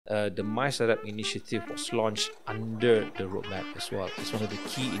the My Startup initiative was launched under the roadmap as well. It's one of the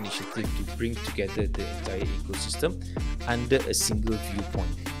key initiatives to bring together the entire ecosystem under a single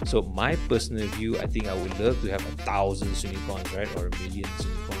viewpoint. So my personal view, I think I would love to have 1,000 unicorns, right, or 1,000,000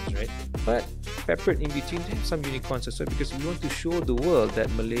 unicorns, right? But peppered in between, have some unicorns as well, because we want to show the world that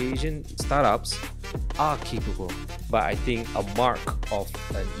Malaysian startups are capable. But I think a mark of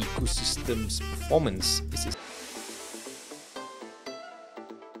an ecosystem's performance is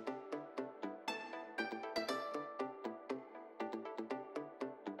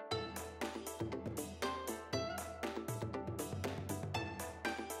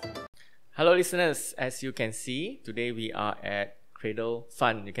Hello listeners, as you can see, today we are at Cradle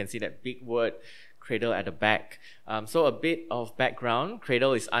Fund. You can see that big word, Cradle at the back. So a bit of background,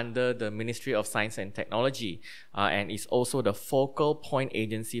 Cradle is under the Ministry of Science and Technology and is also the focal point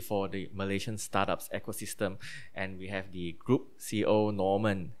agency for the Malaysian startups ecosystem. And we have the Group CEO,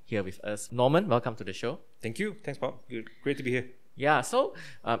 Norman, here with us. Norman, welcome to the show. Thank you. Thanks, Bob. Great to be here. Yeah, so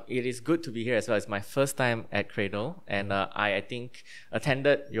it is good to be here as well. It's my first time at Cradle, and I think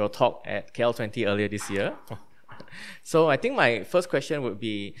attended your talk at KL20 earlier this year. So I think my first question would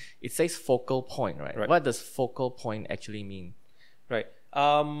be, it says focal point, right? What does focal point actually mean? Right.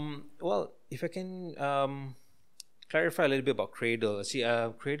 Well, if I can clarify a little bit about Cradle. See,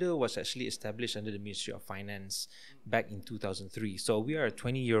 Cradle was actually established under the Ministry of Finance back in 2003. So we are a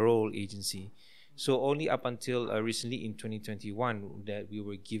 20-year-old agency. So only up until recently in 2021 that we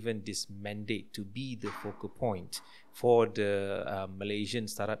were given this mandate to be the focal point for the Malaysian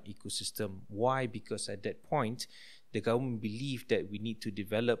startup ecosystem. Why? Because at that point, the government believed that we need to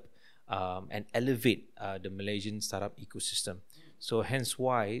develop and elevate the Malaysian startup ecosystem. So hence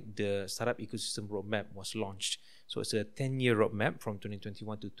why the startup ecosystem roadmap was launched. So it's a 10-year roadmap from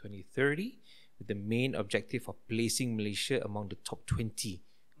 2021 to 2030 with the main objective of placing Malaysia among the top 20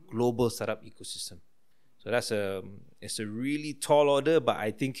 global startup ecosystem. So it's a really tall order, but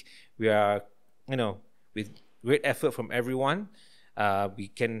I think we are, with great effort from everyone, we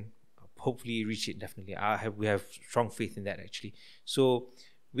can hopefully reach it. Definitely, we have strong faith in that actually. So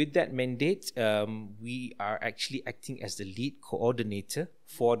with that mandate, we are actually acting as the lead coordinator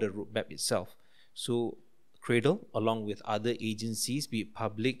for the roadmap itself. So Cradle, along with other agencies, be it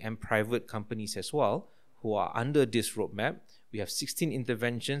public and private companies as well, who are under this roadmap. We have 16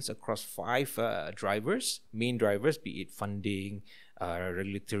 interventions across 5 main drivers, be it funding,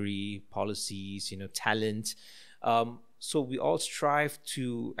 regulatory policies, talent. So we all strive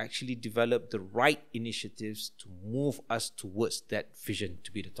to actually develop the right initiatives to move us towards that vision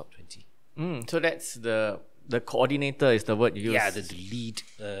to be the top 20. So that's the coordinator is the word you use. Yeah, the lead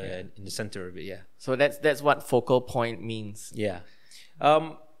in the center of it. Yeah. So that's what focal point means. Yeah.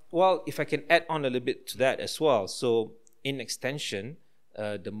 Well, if I can add on a little bit to that as well. So in extension,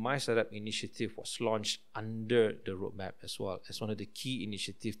 the My Startup initiative was launched under the roadmap as well as one of the key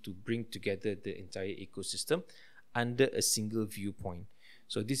initiatives to bring together the entire ecosystem under a single viewpoint.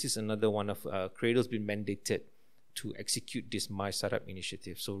 So this is another one of Cradle's been mandated to execute this My Startup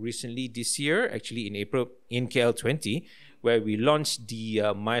initiative. So recently this year, actually in April, in KL20, where we launched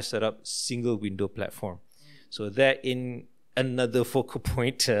the My Startup single window platform. So that in another focal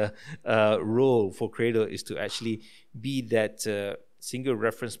point role for Cradle is to actually be that single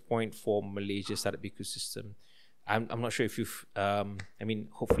reference point for Malaysia's startup ecosystem. I'm not sure if you've,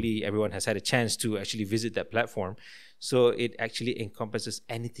 hopefully everyone has had a chance to actually visit that platform. So it actually encompasses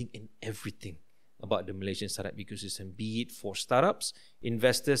anything and everything about the Malaysian startup ecosystem, be it for startups,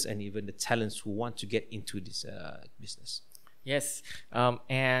 investors, and even the talents who want to get into this business. Yes,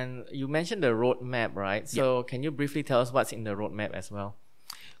 and you mentioned the roadmap, right? So can you briefly tell us what's in the roadmap as well?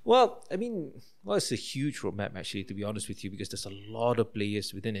 Well, it's a huge roadmap actually, to be honest with you, because there's a lot of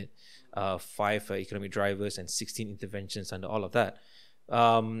players within it. 5 economic drivers and 16 interventions under all of that.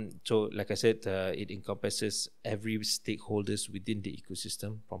 So like I said, it encompasses every stakeholders within the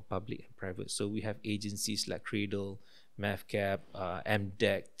ecosystem from public and private. So we have agencies like Cradle, MAVCAP,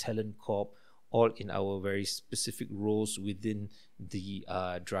 MDEC, Talent Corp, all in our very specific roles within the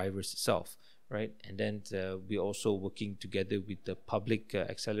drivers itself, right? And then we're also working together with the public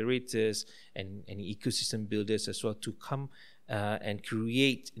accelerators and ecosystem builders as well to come and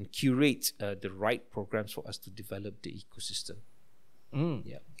create and curate the right programs for us to develop the ecosystem.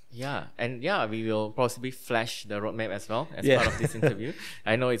 Yeah, and we will possibly flash the roadmap as well as part of this interview.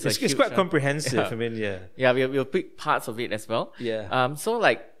 I know it's quite comprehensive. We'll pick parts of it as well. Yeah. So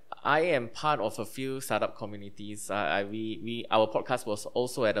like, I am part of a few startup communities. Our podcast was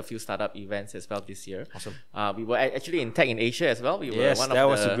also at a few startup events as well this year. Awesome. We were actually in Tech in Asia as well. That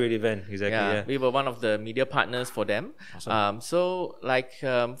was a great event. Exactly. Yeah. We were one of the media partners for them. Awesome. So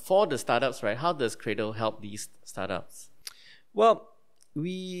for the startups, right? How does Cradle help these startups? Well,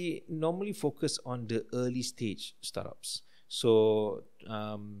 we normally focus on the early stage startups. So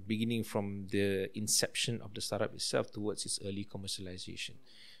beginning from the inception of the startup itself towards its early commercialization.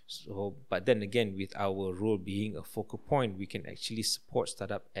 So, but then again, with our role being a focal point, we can actually support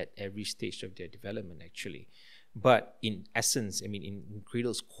startup at every stage of their development actually. But in essence, I mean, in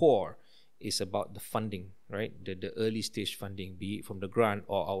Cradle's core is about the funding, right? The early stage funding, be it from the grant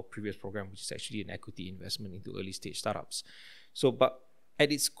or our previous program, which is actually an equity investment into early stage startups. So, but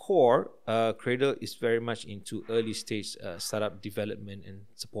at its core, Cradle is very much into early stage startup development and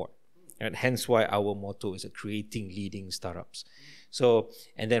support. And hence why our motto is creating leading startups. So,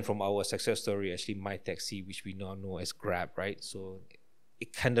 and then from our success story, actually, My Taxi, which we now know as Grab, right? So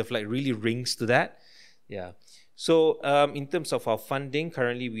it kind of like really rings to that. Yeah. So in terms of our funding,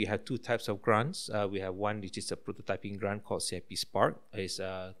 currently we have two types of grants. We have one which is a prototyping grant called CIP Spark. It's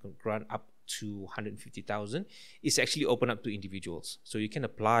a grant up to 150,000. It's actually open up to individuals. So you can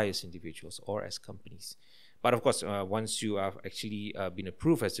apply as individuals or as companies. But of course, once you have actually been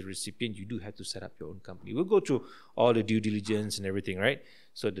approved as a recipient, you do have to set up your own company. We'll go through all the due diligence and everything, right?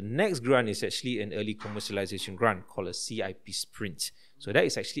 So the next grant is actually an early commercialization grant called a CIP Sprint. So that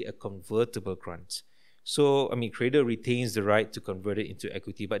is actually a convertible grant. So, I mean, Cradle retains the right to convert it into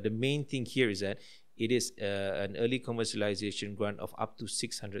equity. But the main thing here is that it is an early commercialization grant of up to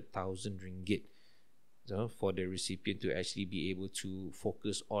 600,000 ringgit. So for the recipient to actually be able to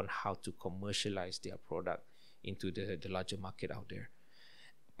focus on how to commercialize their product into the larger market out there.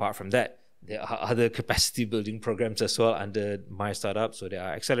 Apart from that, there are other capacity building programs as well under My Startup. So there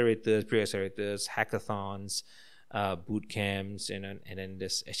are accelerators, pre-accelerators, hackathons, boot camps, and then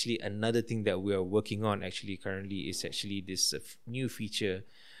there's actually another thing that we are working on actually currently is actually this new feature,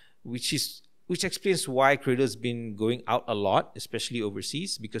 which explains why Cradle's been going out a lot, especially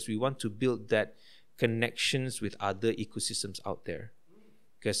overseas, because we want to build that connections with other ecosystems out there.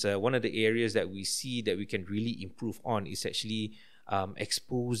 Because one of the areas that we see that we can really improve on is actually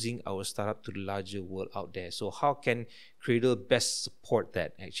exposing our startup to the larger world out there. So how can Cradle best support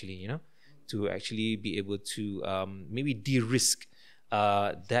that actually, to actually be able to maybe de-risk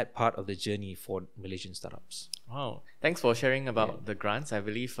that part of the journey for Malaysian startups. Wow, thanks for sharing about the grants. I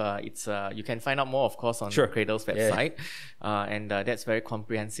believe it's you can find out more, of course, on Cradle's website, and that's very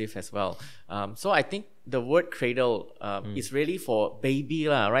comprehensive as well. So I think the word cradle is really for baby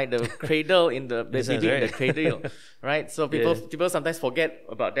lah, right? The cradle in the baby in the cradle, right? So people sometimes forget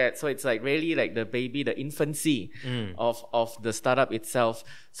about that. So it's like really like the baby, the infancy of the startup itself.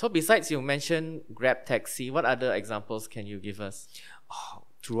 So besides you mentioned Grab Taxi, what other examples can you give us?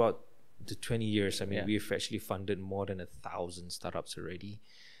 Throughout the 20 years, I mean, we've actually funded more than 1,000 startups already.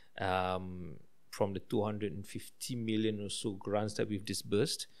 From the 250 million or so grants that we've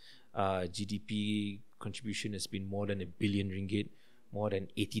disbursed, GDP contribution has been more than 1 billion ringgit, more than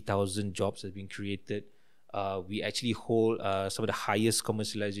 80,000 jobs have been created. We actually hold some of the highest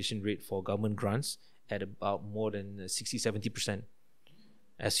commercialization rate for government grants at about more than 60-70%.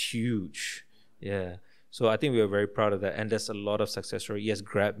 That's huge. Yeah. So I think we are very proud of that, and there's a lot of success stories. Yes,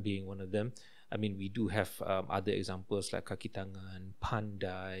 Grab being one of them. I mean, we do have other examples like Kaki Tangan,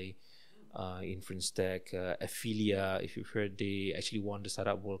 Pandai, Inference Tech, Affiliate. If you've heard, they actually won the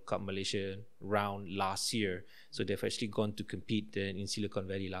Startup World Cup Malaysia round last year. So they've actually gone to compete in Silicon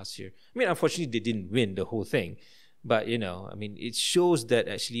Valley last year. I mean, unfortunately, they didn't win the whole thing. But, I mean, it shows that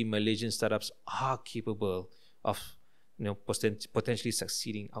actually Malaysian startups are capable of, potentially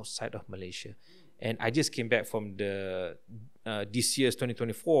succeeding outside of Malaysia. And I just came back from the this year's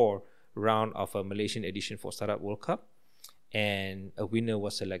 2024 round of a Malaysian edition for Startup World Cup, and a winner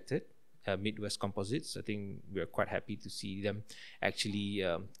was selected, Midwest Composites. I think we're quite happy to see them actually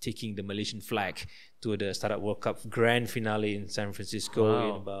taking the Malaysian flag to the Startup World Cup grand finale in San Francisco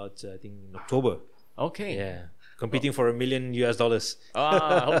in about, I think, October. Okay. Yeah. Competing for $1 million.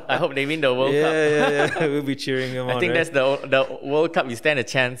 I hope they win the World Cup. Yeah. We'll be cheering them on. I think that's the World Cup. We stand a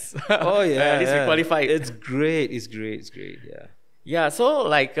chance. Oh yeah, at least we qualified. It's great. Yeah. Yeah. So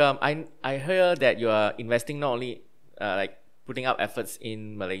like I hear that you are investing not only like putting up efforts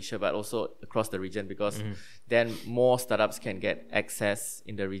in Malaysia but also across the region, because then more startups can get access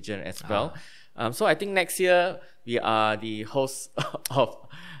in the region as well. So I think next year we are the hosts of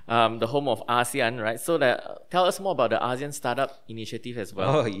the home of ASEAN, right? So tell us more about the ASEAN Startup Initiative as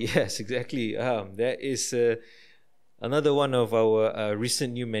well. Oh yes, exactly. That is another one of our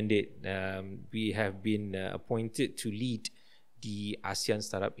recent new mandate. We have been appointed to lead the ASEAN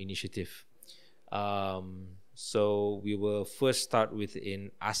Startup Initiative. So we will first start with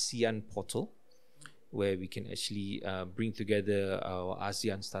an ASEAN portal, where we can actually bring together our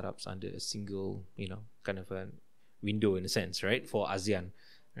ASEAN startups under a single, kind of a window in a sense, right, for ASEAN,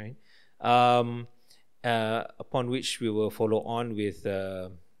 right? Upon which we will follow on with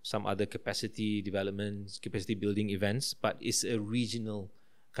some other capacity developments, capacity building events, but it's a regional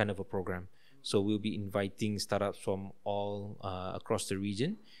kind of a program. So we'll be inviting startups from all across the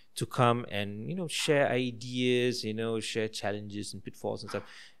region to come and share ideas, share challenges and pitfalls and stuff.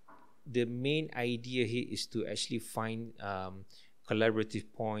 The main idea here is to actually find collaborative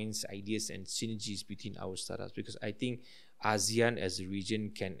points, ideas, and synergies between our startups, because I think ASEAN as a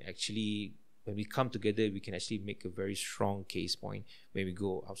region can actually, when we come together, we can actually make a very strong case point when we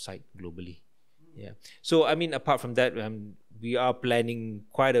go outside globally. Yeah. So apart from that, we are planning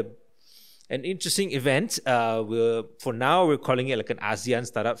quite an interesting event. For now we're calling it like an ASEAN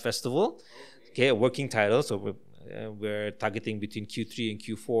Startup Festival. Okay, a working title. So we're targeting between Q3 and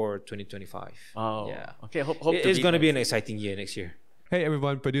Q4 2025. Oh, yeah. Okay. Hope it's going to be an exciting year next year. Hey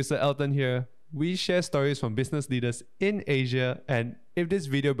everyone, producer Elton here. We share stories from business leaders in Asia, and if this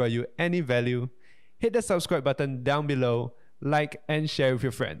video brought you any value, hit the subscribe button down below, like and share with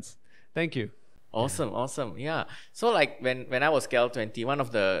your friends. Thank you. Awesome. Yeah. So like when I was KL20, one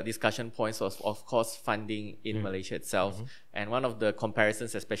of the discussion points was of course funding in Malaysia itself. And one of the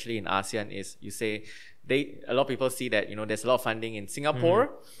comparisons, especially in ASEAN, is you say a lot of people see that there's a lot of funding in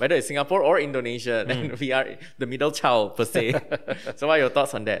Singapore, whether it's Singapore or Indonesia, then we are the middle child per se. So what are your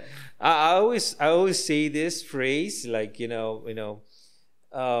thoughts on that? I always say this phrase, like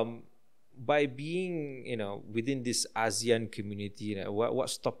by being within this ASEAN community,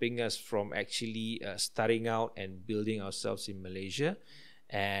 what's stopping us from actually starting out and building ourselves in Malaysia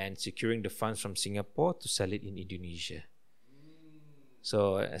and securing the funds from Singapore to sell it in Indonesia?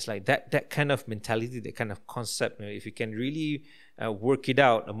 So it's like that kind of mentality, that kind of concept. If you can really work it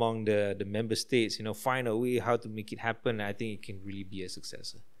out among the member states, find a way how to make it happen, I think it can really be a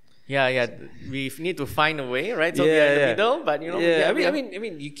success. Yeah. We need to find a way, right? So we are in the middle, but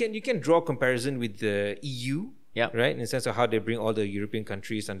you can draw comparison with the EU, right? In the sense of how they bring all the European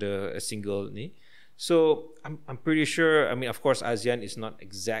countries under a single knee. So I'm pretty sure. Of course, ASEAN is not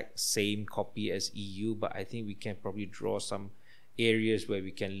exact same copy as EU, but I think we can probably draw some areas where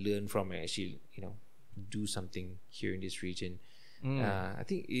we can learn from and actually, do something here in this region. I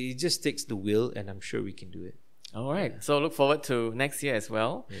think it just takes the will, and I'm sure we can do it. All right. So look forward to next year as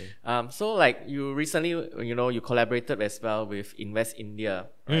well. So like you recently, you collaborated as well with Invest India,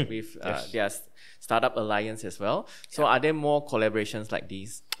 right? With their startup alliance as well. So are there more collaborations like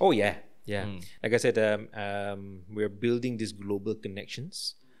these? Oh yeah. Like I said, we're building these global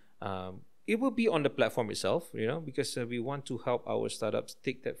connections. It will be on the platform itself, because we want to help our startups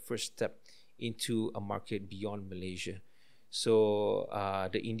take that first step into a market beyond Malaysia. So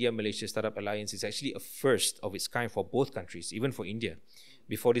the India-Malaysia Startup Alliance is actually a first of its kind for both countries, even for India.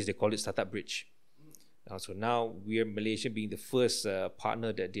 Before this, they called it Startup Bridge. So now we are Malaysia being the first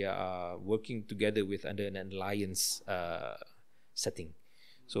partner that they are working together with under an alliance setting.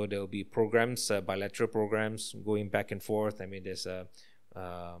 So there will be programs, bilateral programs going back and forth. There's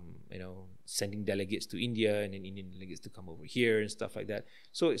sending delegates to India and then Indian delegates to come over here and stuff like that.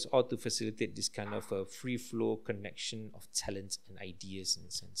 So it's all to facilitate this kind of free flow connection of talents and ideas in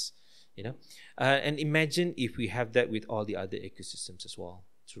a sense, and imagine if we have that with all the other ecosystems as well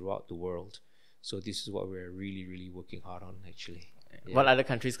throughout the world. So this is what we're really, really working hard on actually. What other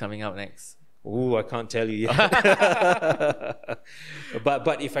countries coming up next? Oh, I can't tell you yet.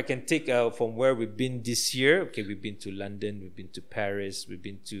 But if I can take from where we've been this year, okay, we've been to London, we've been to Paris, we've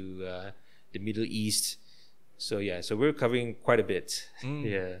been to the Middle East. So we're covering quite a bit.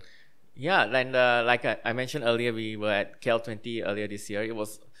 Yeah, and like I mentioned earlier, we were at KL20 earlier this year. It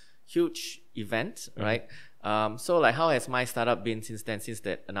was a huge event, right? So like how has My Startup been since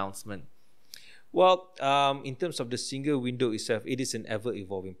that announcement? Well, in terms of the single window itself, it is an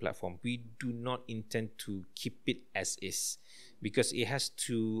ever-evolving platform. We do not intend to keep it as is, because it has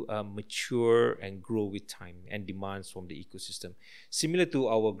to mature and grow with time and demands from the ecosystem. Similar to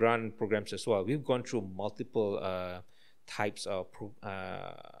our grant programs as well, we've gone through multiple types of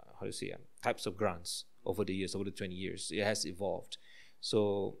types of grants over the years, over the 20 years. It has evolved.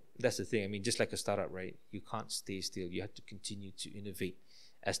 So that's the thing. Just like a startup, right? You can't stay still. You have to continue to innovate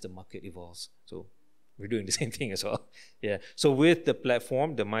as the market evolves. So we're doing the same thing as well. So with the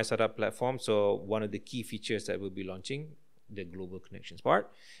platform, the My Startup platform, so one of the key features that we'll be launching, the global connections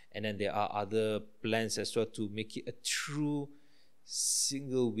part. And then there are other plans as well to make it a true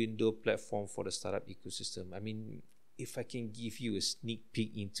single window platform for the startup ecosystem. I mean, if I can give you a sneak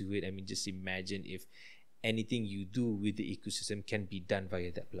peek into it, I mean, just imagine if anything you do with the ecosystem can be done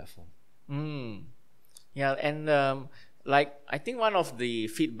via that platform. Yeah, and like I think one of the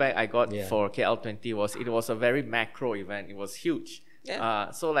feedback I got for KL20 was it was a very macro event. It was huge. Yeah.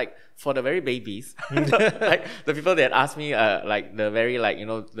 So like for the very babies, like the people that asked me, like the very like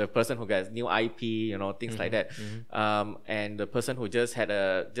the person who gets new IP, things like that, and the person who just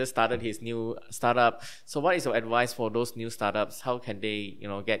started his new startup. So what is your advice for those new startups? How can they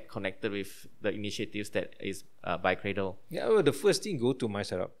get connected with the initiatives that is by Cradle? Yeah, well, the first thing, go to My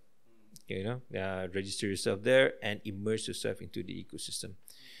Startup. Register yourself there and immerse yourself into the ecosystem.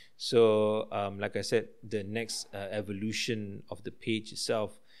 So like I said, the next evolution of the page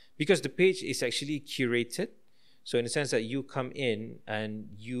itself, because the page is actually curated, so in the sense that you come in and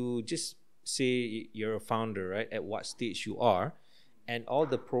you just say you're a founder, right, at what stage you are, and all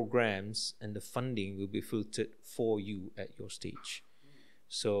the programs and the funding will be filtered for you at your stage.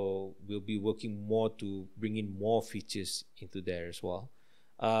 So we'll be working more to bring in more features into there as well.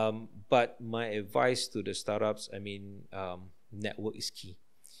 But my advice to the startups, I mean, network is key.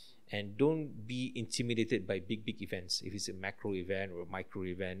 And don't be intimidated by big events. If it's a macro event or a micro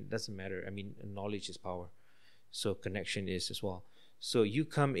event, doesn't matter. I mean, knowledge is power. So connection is as well. So you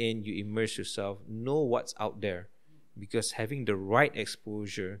come in, you immerse yourself, know what's out there, because having the right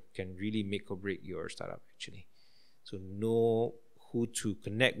exposure can really make or break your startup actually. So know who to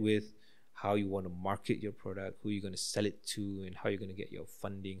connect with, how you want to market your product, who you're going to sell it to, and how you're going to get your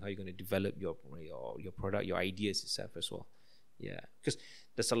funding, how you're going to develop your product, your ideas itself as well. Yeah, because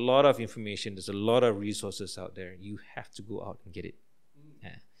there's a lot of information, there's a lot of resources out there. You have to go out and get it.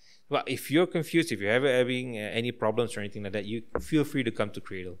 Yeah. Well, if you're confused, if you're ever having any problems or anything like that, you feel free to come to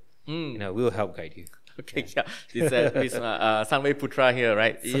Cradle. We'll help guide you. Okay, yeah. This Sunway Putra here,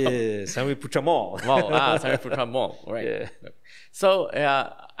 right? So, yeah, Sunway Putra Mall. Sunway Putra Mall, right? Yeah. So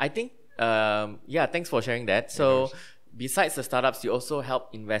I think, thanks for sharing that. So besides the startups, you also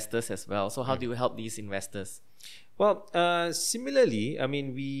help investors as well. So how do you help these investors? Well, similarly, I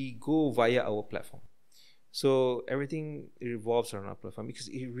mean, we go via our platform. So everything revolves around our platform because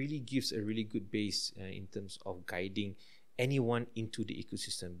it really gives a really good base in terms of guiding anyone into the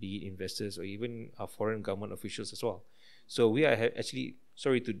ecosystem, be it investors or even foreign government officials as well. So we are actually,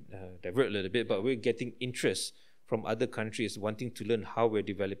 sorry to divert a little bit, but we're getting interest from other countries wanting to learn how we're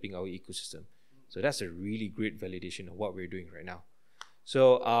developing our ecosystem. So that's a really great validation of what we're doing right now.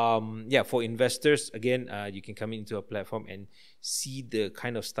 So for investors, again, you can come into a platform and see the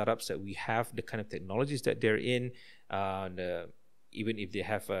kind of startups that we have, the kind of technologies that they're in, even if they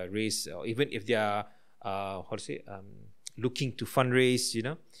have a raise, or even if they are looking to fundraise,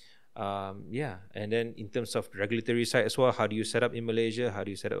 and then in terms of regulatory side as well, how do you set up in Malaysia? How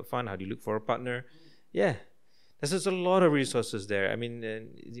do you set up a fund? How do you look for a partner? Yeah, there's a lot of resources there. I mean,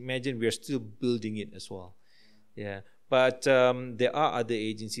 imagine we are still building it as well. Yeah. But there are other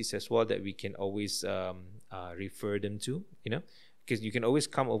agencies as well that we can always refer them to, because you can always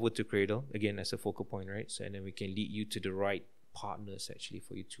come over to Cradle, again, as a focal point, right? So, and then we can lead you to the right partners actually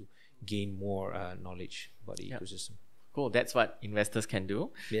for you to gain more knowledge about the ecosystem. Cool. That's what investors can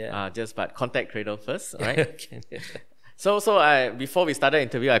do. Yeah. But contact Cradle first, right? So before we started the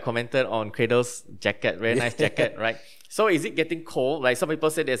interview, I commented on Cradle's jacket, very nice jacket, right? So is it getting cold? Like some people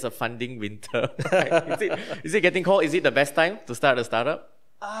say there's a funding winter. Right? Is it getting cold? Is it the best time to start a startup?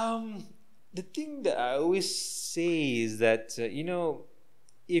 The thing that I always say is that,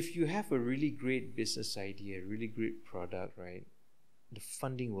 if you have a really great business idea, really great product, right, the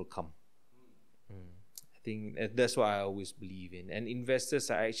funding will come. I think that's what I always believe in. And investors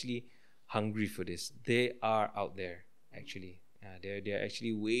are actually hungry for this. They are out there, actually. They're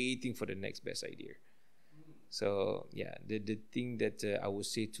actually waiting for the next best idea. So yeah, the thing that I would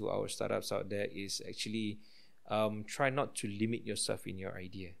say to our startups out there is actually try not to limit yourself in your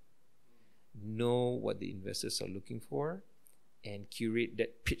idea. Know what the investors are looking for and curate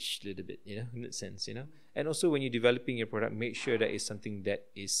that pitch a little bit, in that sense, And also when you're developing your product, make sure that it's something that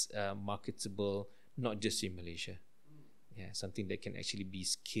is marketable, not just in Malaysia. Yeah, something that can actually be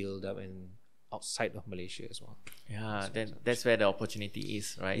scaled up and outside of Malaysia as well. Yeah, then that's where the opportunity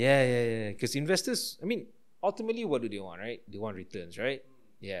is, right? Yeah. Because investors, I mean, ultimately, what do they want, right? They want returns, right?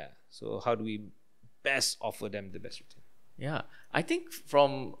 Yeah. So how do we best offer them the best return? Yeah, I think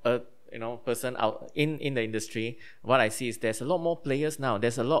from a person out in the industry, what I see is there's a lot more players now.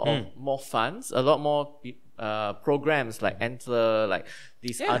 There's a lot of more funds, a lot more programs like Enter, like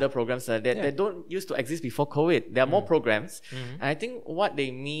these other programs that don't used to exist before COVID. There are more programs. And I think what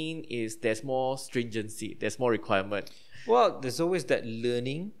they mean is there's more stringency, there's more requirement. Well, there's always that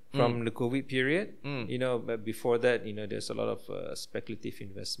learning from the COVID period. You know, but before that, you know, there's a lot of speculative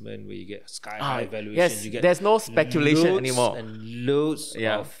investment where you get sky high valuation. Yes, You get there's no speculation loads anymore. and loads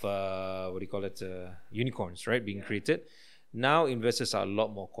of what do you call it, unicorns, right, being created. Now investors are a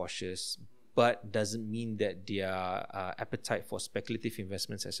lot more cautious, but doesn't mean that their appetite for speculative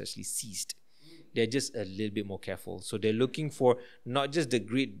investments has actually ceased. They're just a little bit more careful. So they're looking for not just the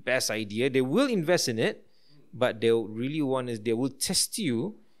great best idea. They will invest in it, but they really want is they will test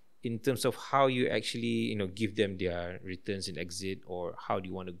you in terms of how you actually, you know, give them their returns in exit, or how do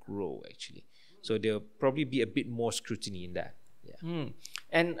you want to grow actually. So there'll probably be a bit more scrutiny in that. Yeah.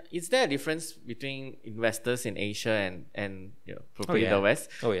 And is there a difference between investors in Asia and you know, probably in the West?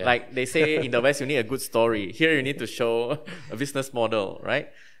 Oh yeah. Like they say in the West, you need a good story. Here, you need to show a business model, right?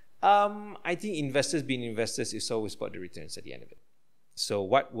 I think investors being investors is always about the returns at the end of it. So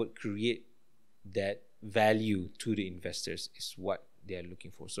what would create that value to the investors is what they are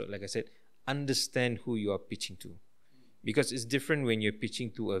looking for. So like I said, understand who you are pitching to, because it's different when you're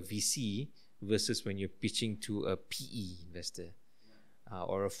pitching to a VC versus when you're pitching to a PE investor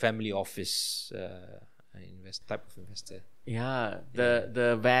or a family office type of investor. Yeah,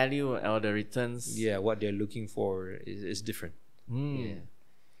 the value or the returns. Yeah, what they're looking for is different. Yeah.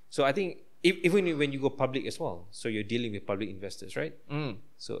 So I think even when you go public as well, so you're dealing with public investors, right?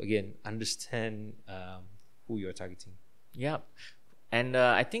 So again, understand who you're targeting. Yeah. And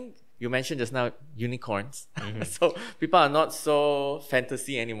I think you mentioned just now unicorns. So people are not so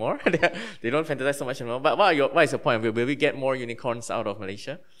fantasy anymore. They don't fantasize so much anymore. But what is your point of view? Will we get more unicorns out of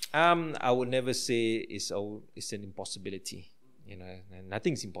Malaysia? I would never say it's an impossibility. You know, and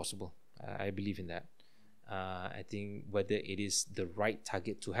nothing's impossible. I believe in that. I think whether it is the right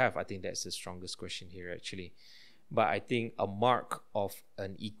target to have, I think that's the strongest question here actually. But I think a mark of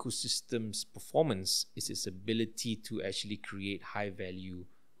an ecosystem's performance is its ability to actually create high value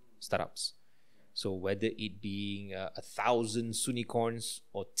startups. So whether it being 1,000 unicorns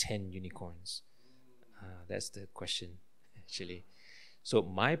or 10 unicorns, that's the question actually. So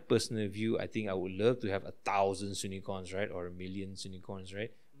my personal view, I think I would love to have 1,000 unicorns, right, or 1,000,000 unicorns,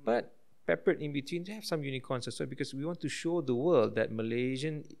 right? But peppered in between to have some unicorns as well, because we want to show the world that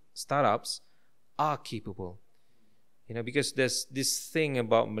Malaysian startups are capable. You know, because there's this thing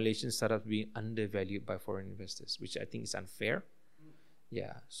about Malaysian startups being undervalued by foreign investors, which I think is unfair.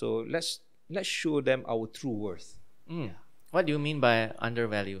 Yeah. So let's show them our true worth. Yeah. What do you mean by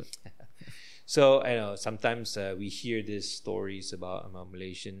undervalued? So I know sometimes we hear these stories about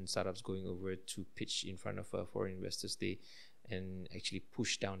Malaysian startups going over to pitch in front of foreign investors and actually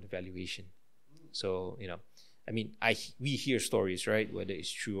push down the valuation. So, you know, I mean, we hear stories, right? Whether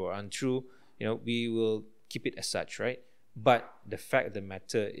it's true or untrue, you know, we will keep it as such, right? But the fact of the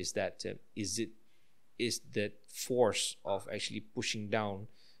matter is that is the force of actually pushing down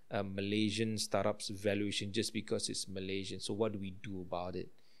Malaysian startups valuation just because it's Malaysian. So what do we do about it?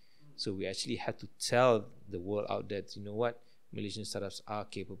 So we actually have to tell the world out there, you know what, Malaysian startups are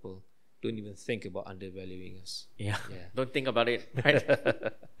capable. Don't even think about undervaluing us. Yeah. Don't think about it. Right?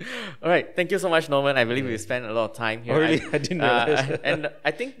 All right. Thank you so much, Norman. I believe we spent a lot of time here. Oh, really? I didn't realize. And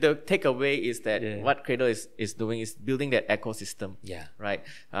I think the takeaway is that what Cradle is doing is building that ecosystem. Yeah. Right.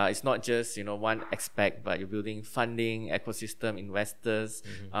 It's not just, you know, one aspect, but you're building funding, ecosystem, investors,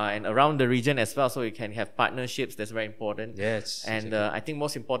 and around the region as well. So you can have partnerships. That's very important. Yes. And exactly. I think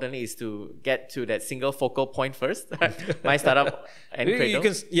most importantly is to get to that single focal point first. My startup and Cradle. You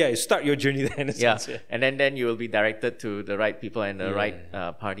can start your journey there in a sense. And then you will be directed to the right people and the right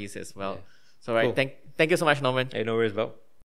parties as well. So right, cool. thank you so much, Norman. Hey, no worries, Bob.